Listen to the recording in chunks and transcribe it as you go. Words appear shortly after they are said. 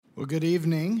Well, good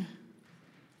evening.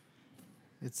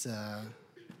 It's a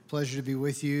pleasure to be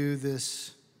with you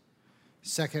this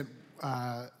second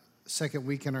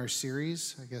week in our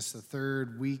series, I guess the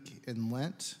third week in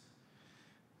Lent.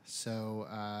 So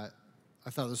I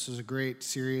thought this was a great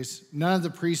series. None of the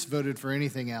priests voted for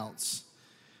anything else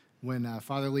when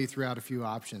Father Lee threw out a few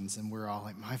options, and we're all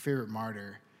like, my favorite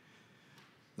martyr.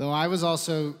 Though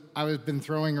I've been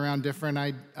throwing around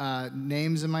different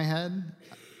names in my head.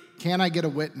 Can I get a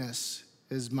witness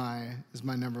is my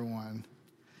number one.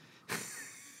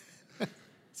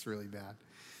 It's really bad.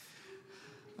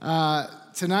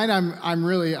 Tonight I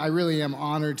really am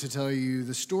honored to tell you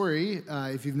the story,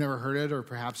 if you've never heard it, or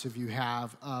perhaps if you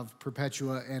have, of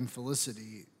Perpetua and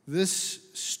Felicity. This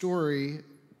story,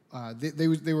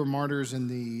 they were martyrs in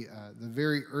the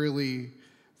very early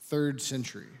 3rd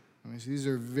century. I mean, so these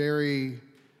are very,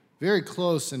 very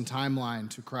close in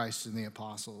timeline to Christ and the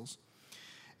apostles.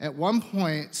 At one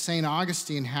point, St.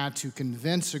 Augustine had to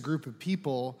convince a group of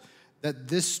people that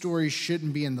this story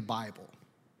shouldn't be in the Bible.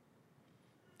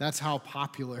 That's how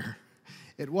popular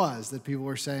it was, that people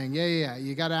were saying, yeah,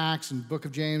 you got Acts and Book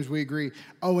of James, we agree.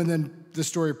 Oh, and then the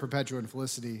story of Perpetua and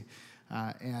Felicity,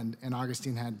 and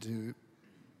Augustine had to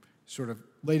sort of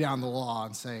lay down the law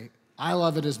and say, I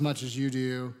love it as much as you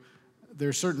do.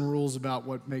 There's certain rules about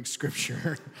what makes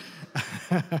Scripture,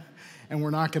 and we're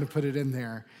not going to put it in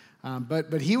there.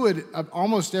 But he would,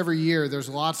 almost every year, there's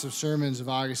lots of sermons of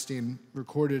Augustine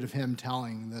recorded of him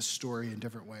telling this story in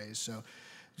different ways. So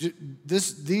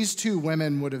these two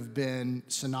women would have been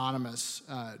synonymous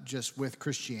just with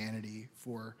Christianity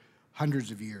for hundreds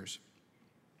of years.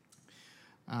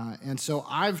 And so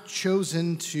I've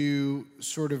chosen to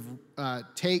sort of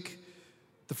take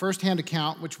the firsthand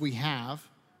account, which we have,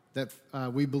 that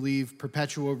we believe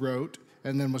Perpetua wrote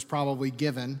and then was probably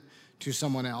given to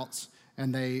someone else.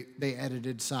 And they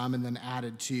edited some and then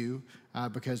added to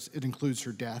because it includes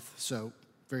her death. So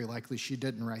very likely she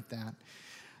didn't write that.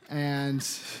 And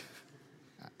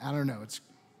I don't know, it's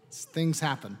things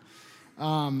happen.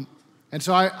 And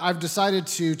so I've decided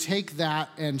to take that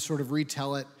and sort of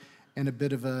retell it in a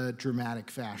bit of a dramatic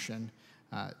fashion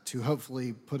to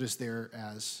hopefully put us there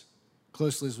as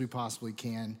closely as we possibly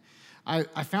can.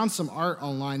 I found some art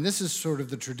online. This is sort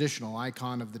of the traditional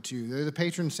icon of the two. They're the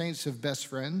patron saints of best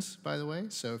friends, by the way.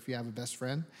 So if you have a best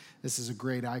friend, this is a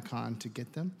great icon to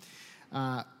get them.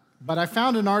 But I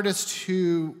found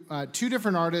two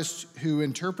different artists who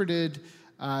interpreted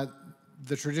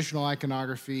the traditional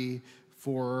iconography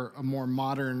for a more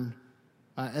modern,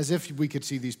 as if we could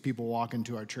see these people walk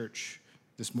into our church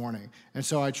this morning. And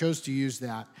so I chose to use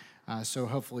that. So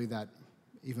hopefully that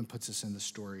even puts us in the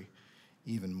story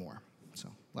even more. So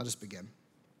let us begin.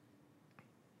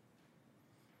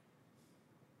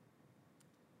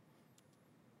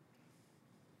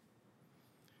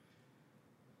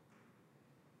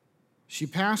 She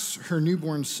passed her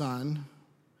newborn son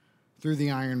through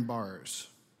the iron bars.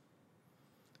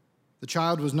 The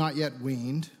child was not yet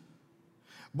weaned.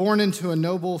 Born into a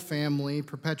noble family,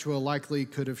 Perpetua likely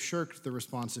could have shirked the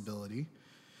responsibility,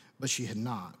 but she had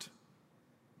not.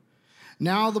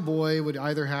 Now the boy would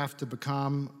either have to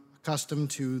become accustomed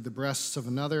to the breasts of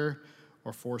another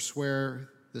or forswear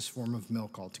this form of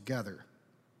milk altogether.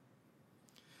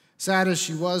 Sad as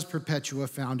she was, Perpetua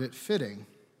found it fitting.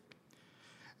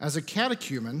 As a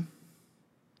catechumen,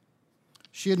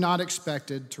 she had not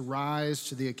expected to rise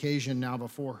to the occasion now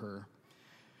before her,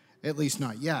 at least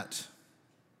not yet.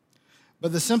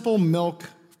 But the simple milk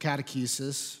of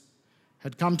catechesis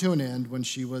had come to an end when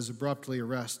she was abruptly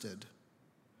arrested.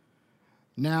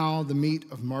 Now the meat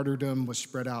of martyrdom was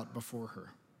spread out before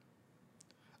her,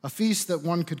 a feast that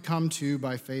one could come to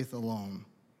by faith alone.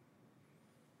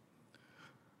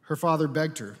 Her father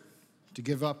begged her to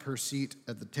give up her seat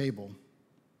at the table,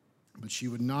 but she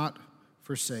would not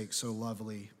forsake so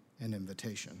lovely an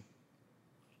invitation.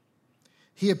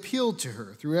 He appealed to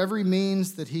her through every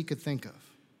means that he could think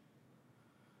of,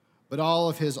 but all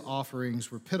of his offerings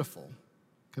were pitiful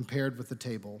compared with the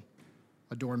table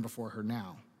adorned before her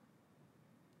now,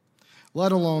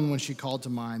 let alone when she called to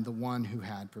mind the one who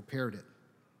had prepared it.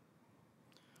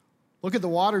 Look at the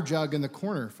water jug in the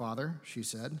corner, Father, she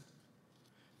said.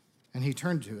 And he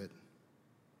turned to it.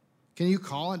 Can you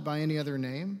call it by any other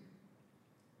name?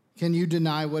 Can you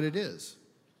deny what it is?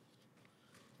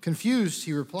 Confused,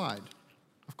 he replied,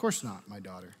 Of course not, my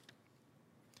daughter.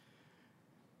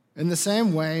 In the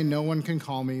same way, no one can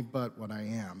call me but what I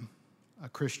am, a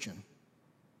Christian.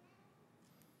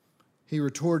 He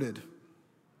retorted,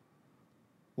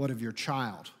 What of your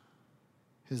child?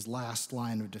 His last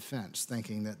line of defense,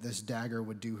 thinking that this dagger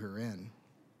would do her in.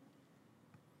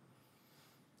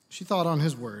 She thought on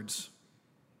his words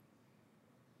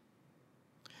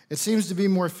It seems to be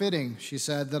more fitting, she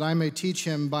said, that I may teach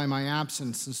him by my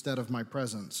absence instead of my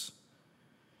presence,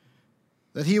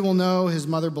 that he will know his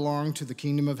mother belonged to the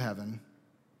kingdom of heaven,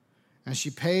 and she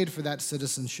paid for that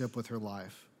citizenship with her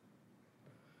life.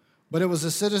 But it was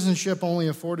a citizenship only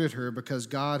afforded her because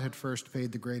God had first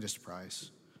paid the greatest price,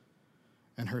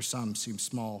 and her sum seemed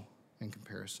small in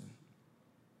comparison.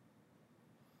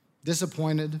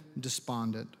 Disappointed,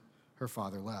 despondent, her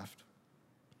father left.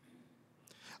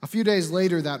 A few days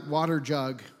later, that water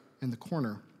jug in the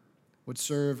corner would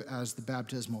serve as the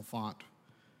baptismal font,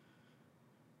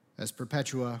 as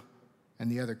Perpetua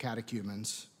and the other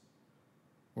catechumens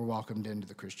were welcomed into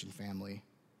the Christian family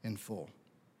in full.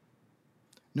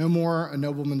 No more a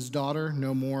nobleman's daughter,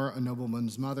 no more a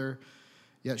nobleman's mother,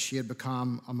 yet she had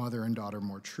become a mother and daughter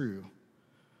more true,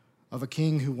 of a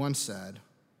king who once said,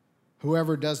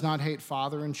 "Whoever does not hate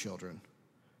father and children,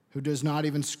 who does not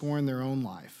even scorn their own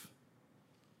life,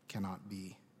 cannot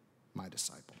be my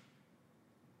disciple."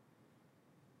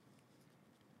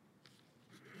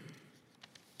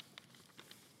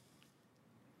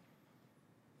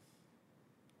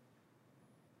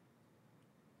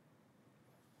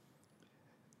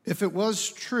 If it was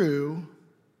true,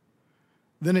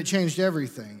 then it changed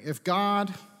everything. If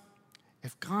God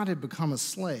had become a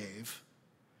slave,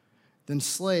 then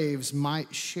slaves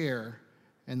might share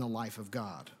in the life of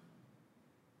God.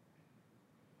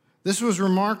 This was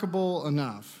remarkable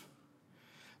enough,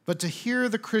 but to hear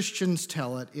the Christians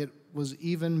tell it, it was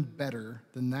even better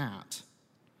than that.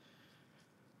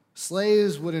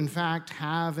 Slaves would in fact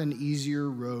have an easier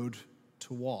road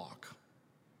to walk.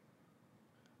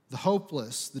 The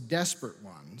hopeless, the desperate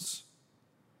ones,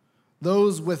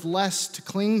 those with less to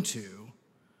cling to,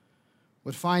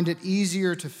 would find it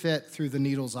easier to fit through the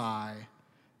needle's eye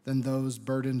than those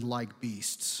burdened like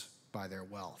beasts by their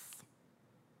wealth.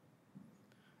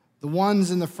 The ones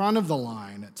in the front of the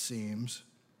line, it seems,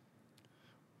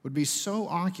 would be so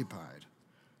occupied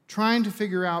trying to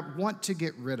figure out what to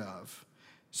get rid of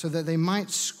so that they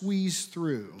might squeeze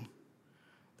through,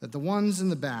 that the ones in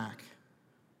the back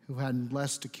who had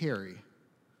less to carry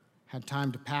had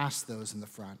time to pass those in the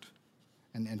front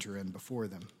and enter in before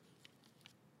them.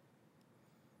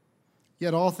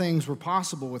 Yet all things were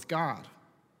possible with God.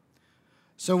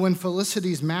 So when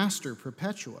Felicity's master,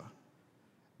 Perpetua,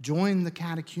 joined the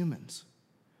catechumens,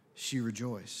 she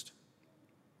rejoiced.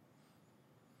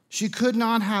 She could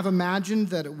not have imagined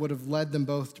that it would have led them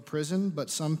both to prison,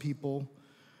 but some people,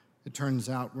 it turns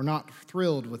out, were not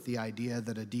thrilled with the idea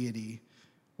that a deity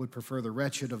would prefer the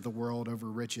wretched of the world over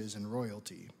riches and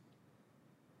royalty.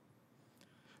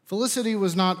 Felicity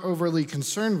was not overly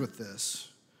concerned with this.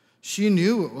 She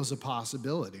knew it was a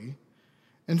possibility.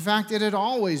 In fact, it had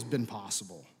always been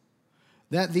possible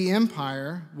that the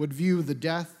empire would view the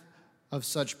death of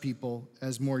such people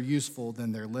as more useful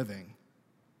than their living.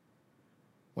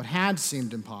 What had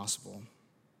seemed impossible,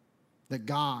 that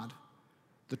God,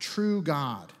 the true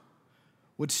God,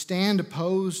 would stand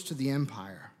opposed to the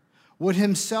empire, would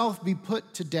himself be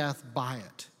put to death by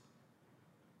it.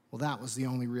 Well, that was the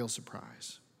only real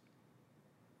surprise.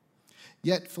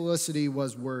 Yet Felicity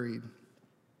was worried.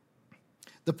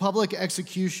 The public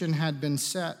execution had been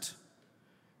set.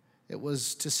 It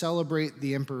was to celebrate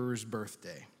the emperor's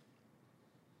birthday.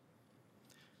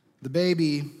 The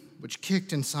baby, which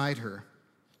kicked inside her,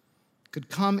 could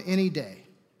come any day.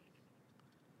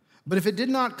 But if it did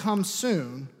not come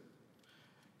soon,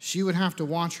 she would have to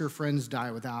watch her friends die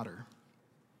without her.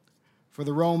 For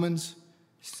the Romans,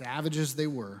 savage as they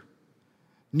were,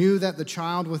 knew that the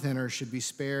child within her should be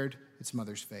spared its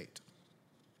mother's fate.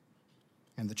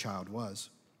 And the child was.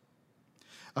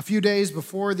 A few days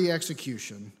before the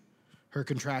execution, her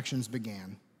contractions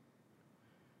began.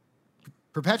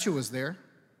 Perpetua was there.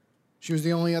 She was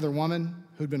the only other woman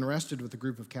who'd been arrested with a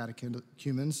group of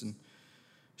catechumens, and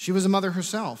she was a mother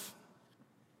herself.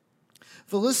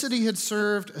 Felicity had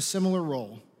served a similar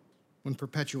role when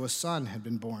Perpetua's son had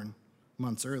been born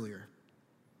months earlier.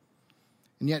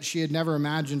 And yet she had never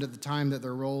imagined at the time that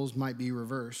their roles might be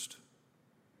reversed,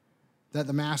 that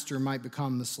the master might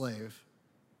become the slave.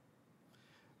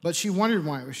 But she wondered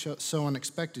why it was so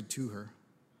unexpected to her,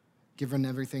 given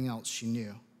everything else she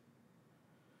knew.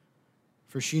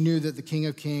 For she knew that the King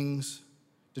of Kings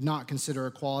did not consider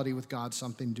equality with God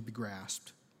something to be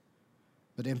grasped,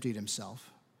 but emptied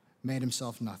himself, made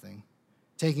himself nothing,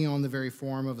 taking on the very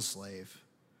form of a slave,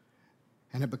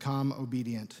 and had become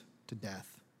obedient to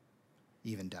death,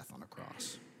 even death on a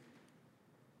cross.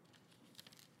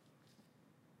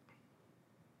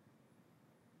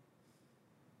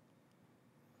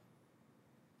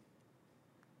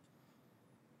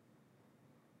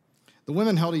 The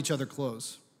women held each other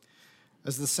close.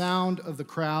 As the sound of the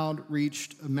crowd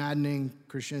reached a maddening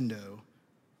crescendo,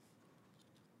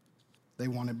 they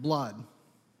wanted blood,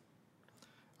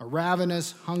 a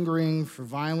ravenous hungering for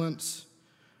violence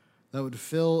that would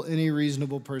fill any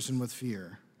reasonable person with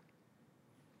fear.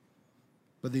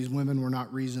 But these women were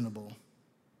not reasonable,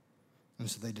 and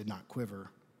so they did not quiver.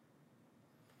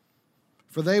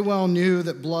 For they well knew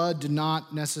that blood did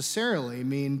not necessarily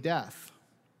mean death.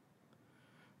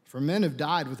 For men have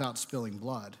died without spilling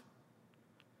blood,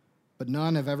 but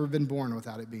none have ever been born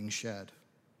without it being shed.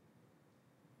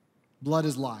 Blood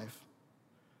is life.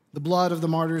 The blood of the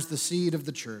martyrs, the seed of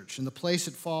the church, and the place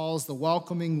it falls, the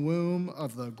welcoming womb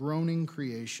of the groaning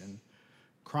creation,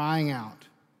 crying out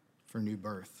for new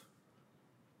birth.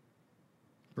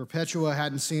 Perpetua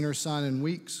hadn't seen her son in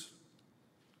weeks.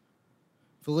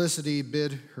 Felicity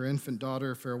bid her infant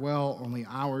daughter farewell only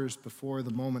hours before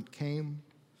the moment came.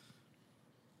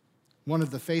 One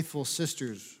of the faithful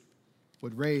sisters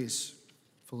would raise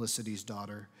Felicity's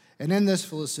daughter, and in this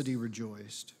Felicity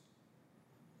rejoiced.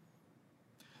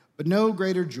 But no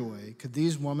greater joy could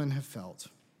these women have felt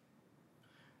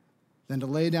than to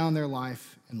lay down their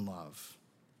life in love.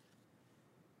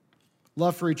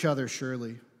 Love for each other,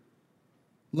 surely.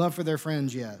 Love for their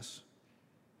friends, yes.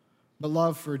 But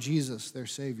love for Jesus, their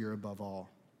Savior, above all.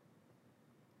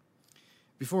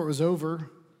 Before it was over,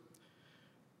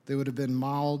 they would have been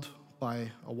mauled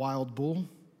by a wild bull,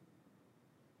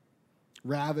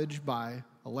 ravaged by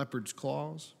a leopard's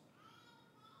claws.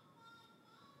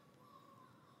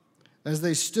 As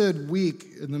they stood weak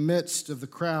in the midst of the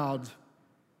crowd,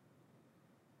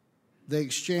 they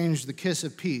exchanged the kiss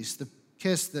of peace, the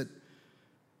kiss that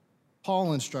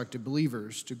Paul instructed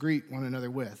believers to greet one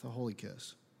another with, a holy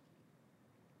kiss.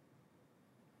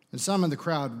 And some in the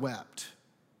crowd wept.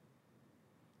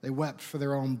 They wept for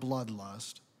their own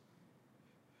bloodlust.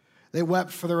 They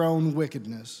wept for their own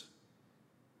wickedness.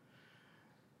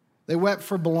 They wept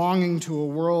for belonging to a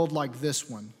world like this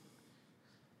one,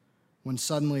 when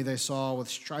suddenly they saw with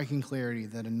striking clarity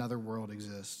that another world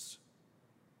exists.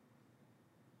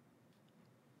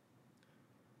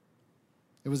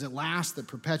 It was at last that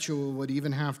Perpetua would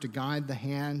even have to guide the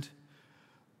hand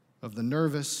of the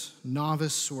nervous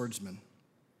novice swordsman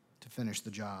to finish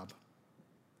the job.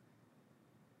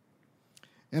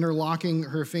 Interlocking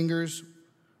her fingers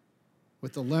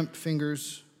with the limp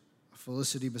fingers of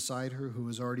Felicity beside her, who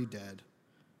was already dead,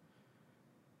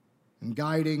 and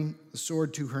guiding the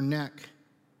sword to her neck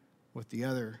with the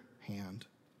other hand,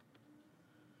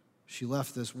 she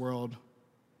left this world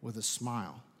with a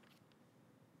smile.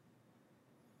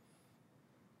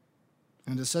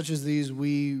 And to such as these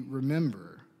we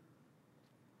remember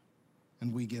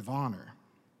and we give honor.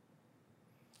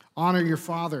 Honor your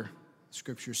father, the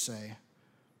scriptures say.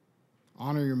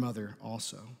 Honor your mother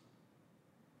also.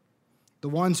 The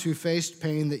ones who faced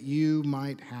pain that you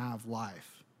might have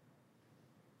life.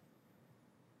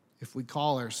 If we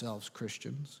call ourselves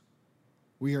Christians,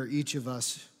 we are each of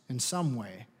us in some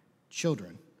way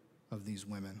children of these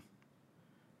women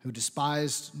who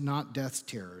despised not death's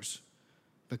terrors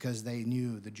because they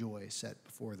knew the joy set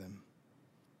before them.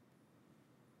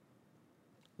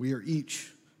 We are each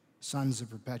sons of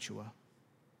Perpetua.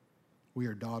 We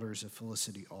are daughters of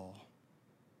Felicity all.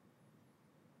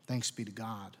 Thanks be to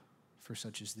God for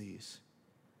such as these.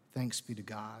 Thanks be to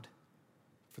God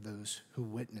for those who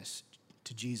witnessed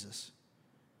to Jesus,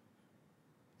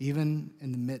 even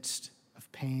in the midst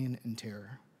of pain and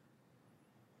terror.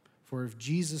 For if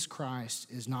Jesus Christ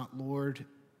is not Lord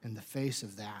in the face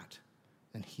of that,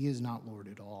 then he is not Lord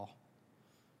at all.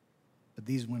 But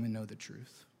these women know the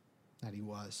truth, that he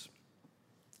was.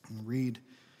 And read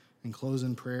and close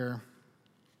in prayer.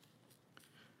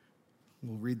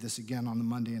 We'll read this again on the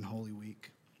Monday in Holy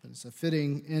Week. But it's a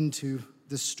fitting end to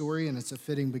this story, and it's a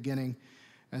fitting beginning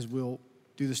as we'll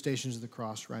do the Stations of the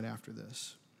Cross right after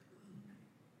this.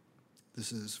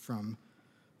 This is from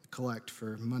the collect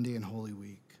for Monday and Holy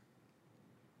Week.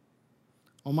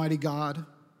 Almighty God,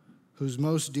 whose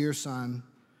most dear Son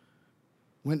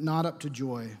went not up to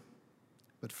joy,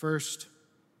 but first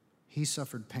he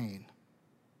suffered pain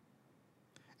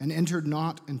and entered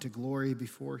not into glory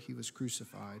before he was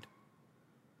crucified.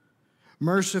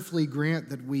 Mercifully grant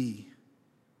that we,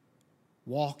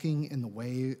 walking in the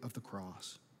way of the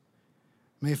cross,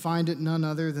 may find it none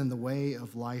other than the way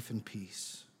of life and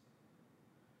peace.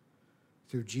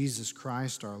 Through Jesus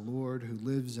Christ our Lord, who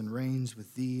lives and reigns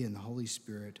with thee in the Holy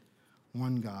Spirit,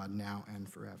 one God, now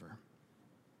and forever.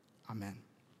 Amen.